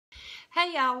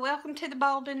Hey y'all, welcome to the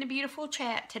Bold and the Beautiful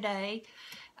chat today.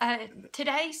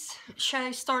 Today's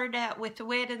show started out with the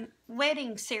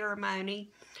wedding ceremony,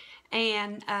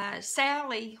 and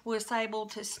Sally was able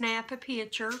to snap a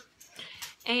picture,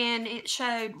 and it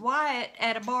showed Wyatt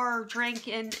at a bar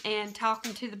drinking and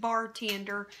talking to the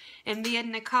bartender, and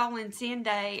then Nicole and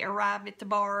Zende arrive at the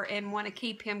bar and want to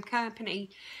keep him company.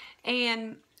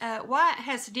 And Wyatt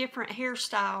has a different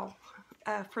hairstyle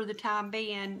for the time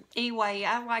being. Anyway,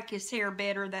 I like his hair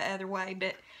better the other way,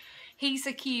 but he's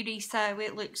a cutie, so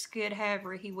it looks good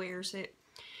however he wears it.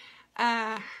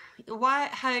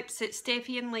 Wyatt hopes that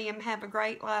Steffy and Liam have a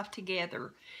great life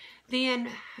together. Then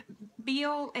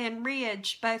Bill and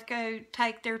Ridge both go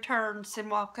take their turns and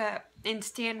walk up and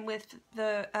stand with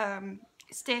the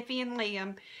Steffy and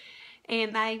Liam,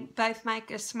 and they both make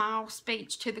a small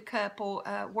speech to the couple,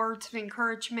 words of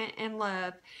encouragement and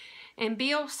love. And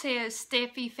Bill says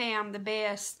Steffy found the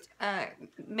best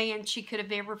man she could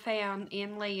have ever found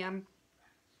in Liam.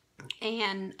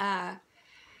 And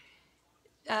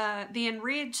then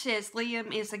Ridge says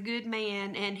Liam is a good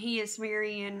man and he is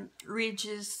marrying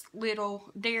Ridge's little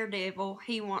daredevil.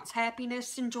 He wants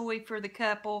happiness and joy for the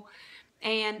couple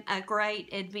and a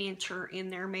great adventure in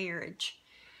their marriage.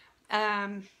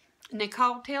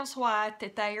 Nicole tells Wyatt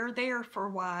that they are there for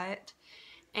Wyatt,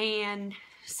 and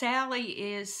Sally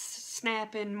is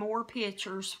snapping more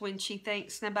pictures when she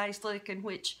thinks nobody's looking,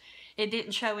 which it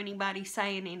didn't show anybody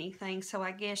saying anything, so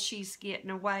I guess she's getting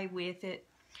away with it.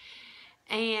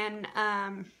 And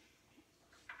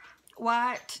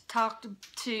Wyatt talked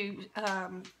to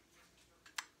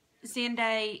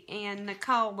Zende and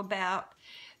Nicole about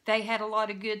they had a lot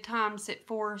of good times at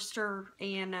Forrester,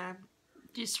 and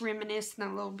just reminiscing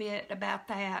a little bit about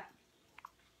that.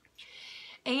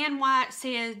 And Wyatt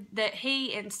said that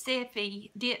he and Steffy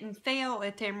didn't fail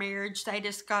at their marriage, they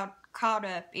just got caught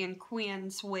up in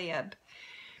Quinn's web.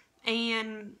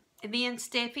 And then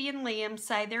Steffy and Liam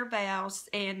say their vows,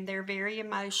 and they're very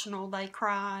emotional. They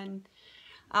cry and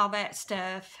all that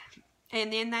stuff.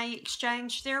 And then they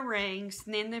exchange their rings,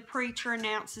 and then the preacher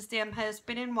announces them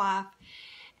husband and wife.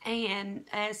 And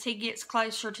as he gets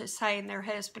closer to saying they're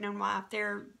husband and wife,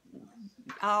 they're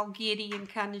all giddy and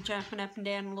kind of jumping up and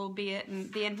down a little bit.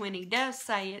 And then when he does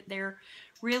say it, they're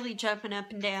really jumping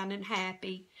up and down and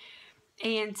happy.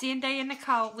 And Zende and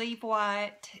Nicole leave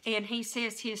Wyatt, and he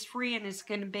says his friend is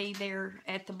going to be there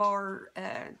at the bar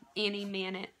any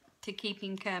minute to keep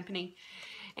him company.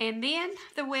 And then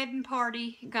the wedding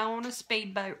party go on a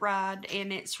speedboat ride,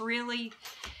 and it's really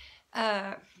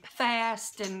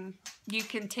fast, and you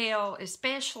can tell,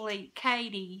 especially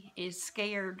Katie is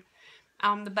scared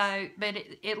on the boat, but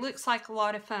it looks like a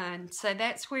lot of fun. So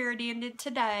that's where it ended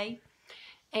today,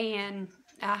 and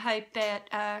I hope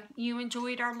that you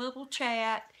enjoyed our little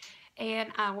chat,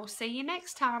 and I will see you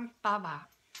next time. Bye-bye.